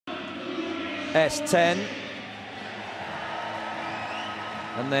S10.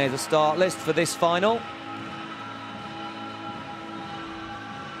 And there's a start list for this final.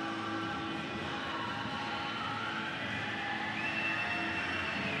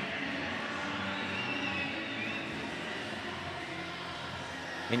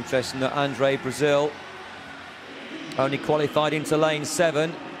 Interesting that Andre Brazil only qualified into lane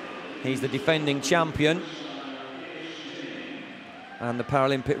 7. He's the defending champion and the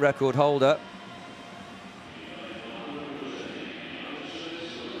Paralympic record holder.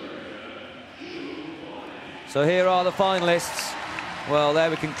 So here are the finalists. Well, there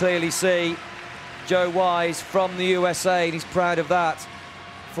we can clearly see Joe Wise from the USA, and he's proud of that.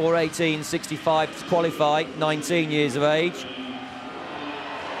 4:18.65 to qualify, 19 years of age.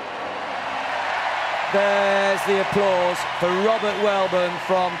 There's the applause for Robert Welbourn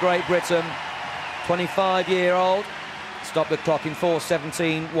from Great Britain, 25-year-old. Stopped the clock in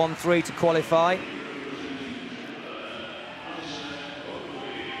 4:17.13 to qualify.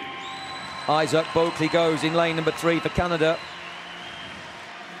 Isaac Boakley goes in lane number 3 for Canada.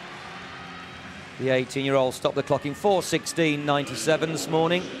 The 18-year-old stopped the clock in 4:16.97 this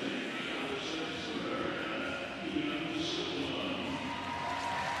morning.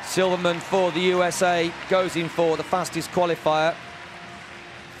 Silverman for the USA goes in for the fastest qualifier,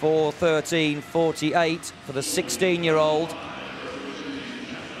 4:13.48 for the 16-year-old.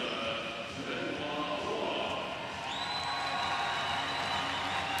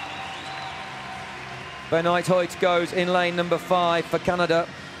 Benoit HUOT goes in lane number 5 for Canada,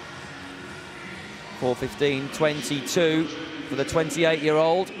 4:15.22 for the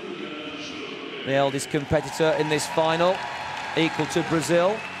 28-year-old. The eldest competitor in this final, equal to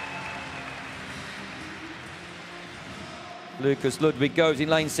Brazil. Lucas Ludwig goes in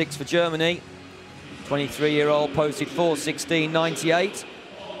lane 6 for Germany. 23-year-old posted 4:16.98.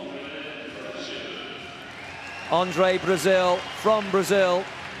 Andre Brazil from Brazil,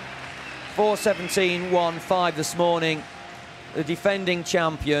 4:17.15 this morning. The defending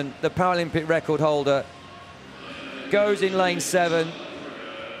champion, the Paralympic record holder, goes in lane 7,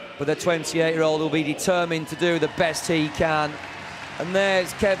 but the 28-year-old will be determined to do the best he can. And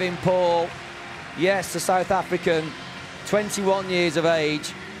there's Kevin Paul, yes, the South African, 21 years of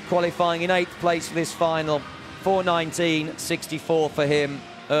age, qualifying in 8th place for this final, 4:19.64 for him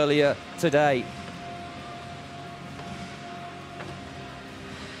earlier today.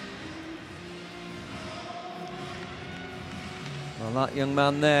 Well, that young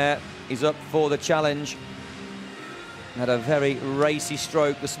man there is up for the challenge. Had a very racy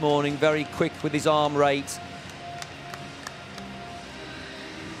stroke this morning, very quick with his arm rate.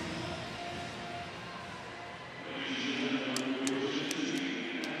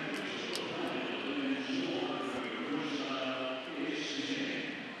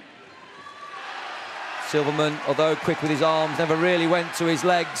 Silverman, although quick with his arms, never really went to his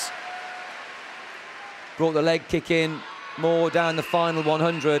legs. Brought the leg kick in more down the final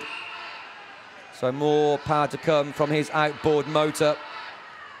 100. So more power to come from his outboard motor.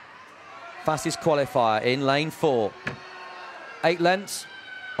 Fastest qualifier in lane 4. 8 lengths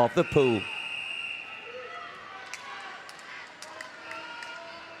of the pool.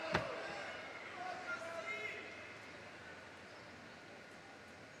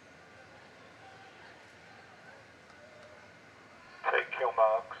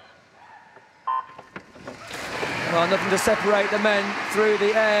 Well, nothing to separate the men through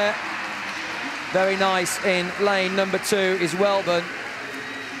the air. Very nice in lane number 2 is Welbourn.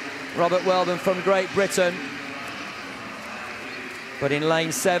 Robert Welbourn from Great Britain. But in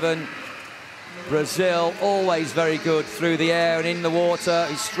lane 7, Brazil, always very good through the air and in the water.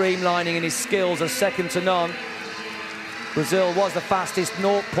 His streamlining and his skills are second to none. Brazil was the fastest,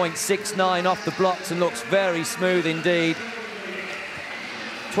 0.69 off the blocks, and looks very smooth indeed.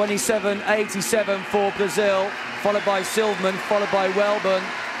 27.87 for Brazil, followed by Silverman, followed by Welbourn.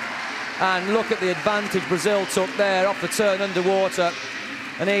 And look at the advantage Brazil took there off the turn underwater.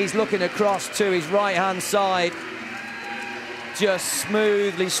 And he's looking across to his right-hand side, just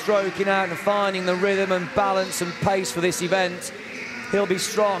smoothly stroking out and finding the rhythm and balance and pace for this event. He'll be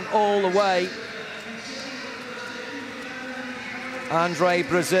strong all the way. Andre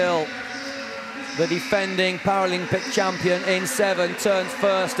Brazil, the defending Paralympic champion in 7, turns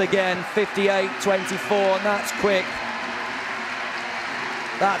first again, 58.24, and that's quick.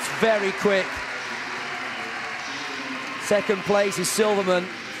 That's very quick. Second place is Silverman,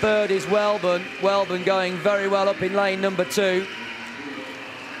 third is Welbourn. Welbourn going very well up in lane number 2.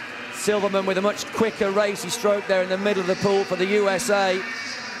 Silverman with a much quicker racy stroke there in the middle of the pool for the USA.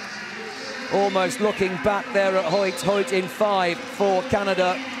 Almost looking back there at HUOT in 5 for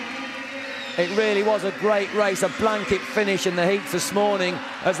Canada. It really was a great race, a blanket finish in the heats this morning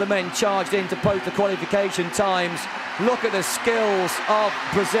as the men charged in to post the qualification times. Look at the skills of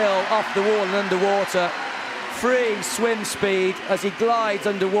Brazil off the wall and underwater. Free swim speed as he glides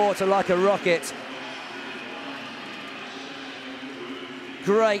underwater like a rocket.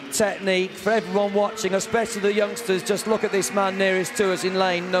 Great technique for everyone watching, especially the youngsters. Just look at this man nearest to us in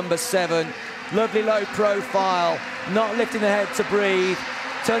lane number 7. Lovely low profile, not lifting the head to breathe,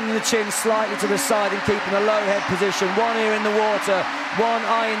 turning the chin slightly to the side and keeping a low head position. One ear in the water, one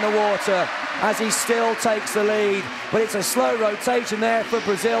eye in the water as he still takes the lead. But it's a slow rotation there for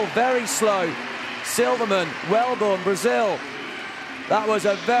Brazil, very slow. Silverman, WELBOURN, Brazil. That was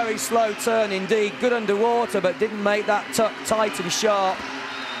a very slow turn indeed. Good underwater, but didn't make that tuck tight and sharp.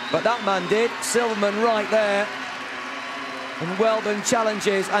 But that man did. Silverman right there. And WELBOURN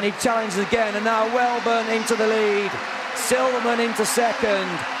challenges, and he challenges again. And now WELBOURN into the lead. Silverman into second.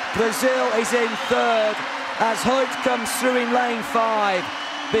 Brazil is in third as HUOT comes through in lane 5.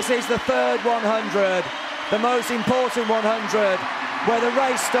 This is the third 100, the most important 100, where the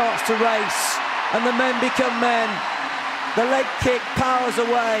race starts to race and the men become men. The leg kick powers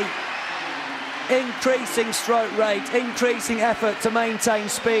away, increasing stroke rate, increasing effort to maintain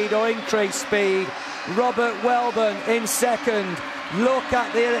speed or increase speed. Robert WELBOURN in second. Look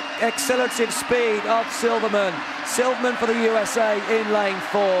at the accelerative speed of Silverman. Silverman for the USA in lane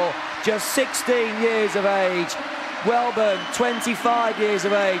 4, just 16 years of age. WELBOURN, 25 years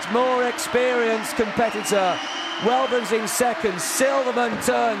of age, more experienced competitor. WELBOURN's in second, Silverman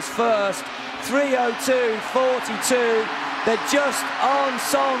turns first. 3:02.42. They're just on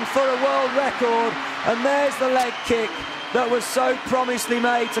song for a world record, and there's the leg kick that was so promisingly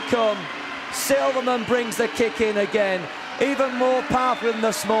made to come. Silverman brings the kick in again, even more powerful than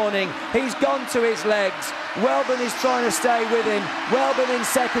this morning. He's gone to his legs. WELBOURN is trying to stay with him. WELBOURN in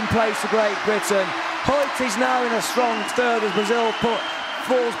second place for Great Britain. HUOT is now in a strong third as Brazil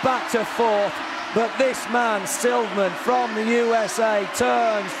falls back to fourth. But this man, Silverman from the USA,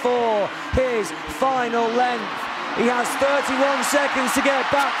 turns for his final length. He has 31 seconds to get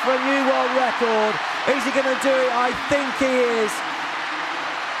back for a new world record. Is he going to do it? I think he is.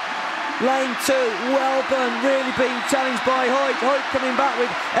 Lane 2, WELBOURN really being challenged by HUOT. HUOT coming back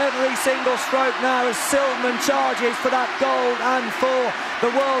with every single stroke now as Silverman charges for that gold and for the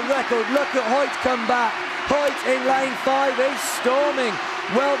world record. Look at HUOT come back. HUOT in lane 5 is storming.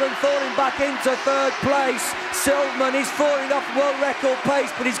 WELBOURN falling back into third place. Silverman is falling off world record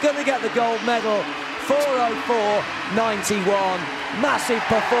pace, but he's going to get the gold medal. 4:04.91. Massive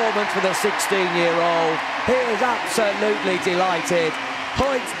performance for the 16-year-old. He is absolutely delighted.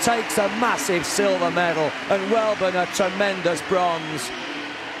 HUOT takes a massive silver medal and WELBOURN a tremendous bronze.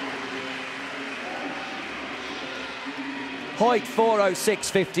 HUOT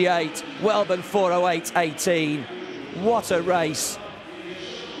 4:06.58, WELBOURN 4:08.18. What a race.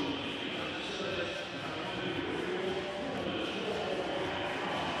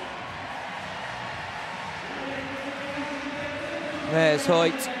 There's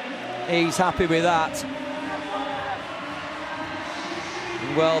HUOT. He's happy with that.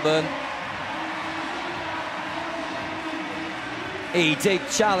 WELBOURN. He did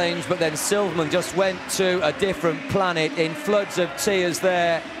challenge, but then Silverman just went to a different planet in floods of tears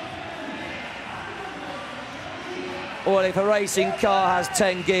there. Well, if a racing car has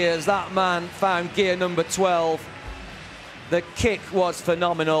 10 gears, that man found gear number 12. The kick was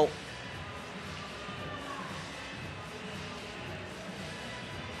phenomenal.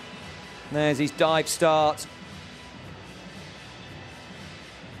 There's his dive start.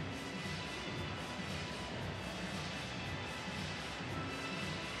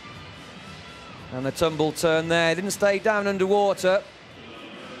 And the tumble turn there. Didn't stay down underwater.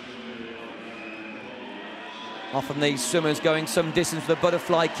 Often these swimmers going some distance for the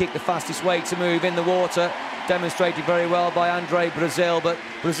butterfly kick, the fastest way to move in the water. Demonstrated very well by Andre Brazil, but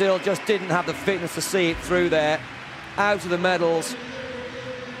Brazil just didn't have the fitness to see it through there. Out of the medals.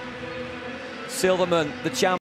 Silverman, the champion.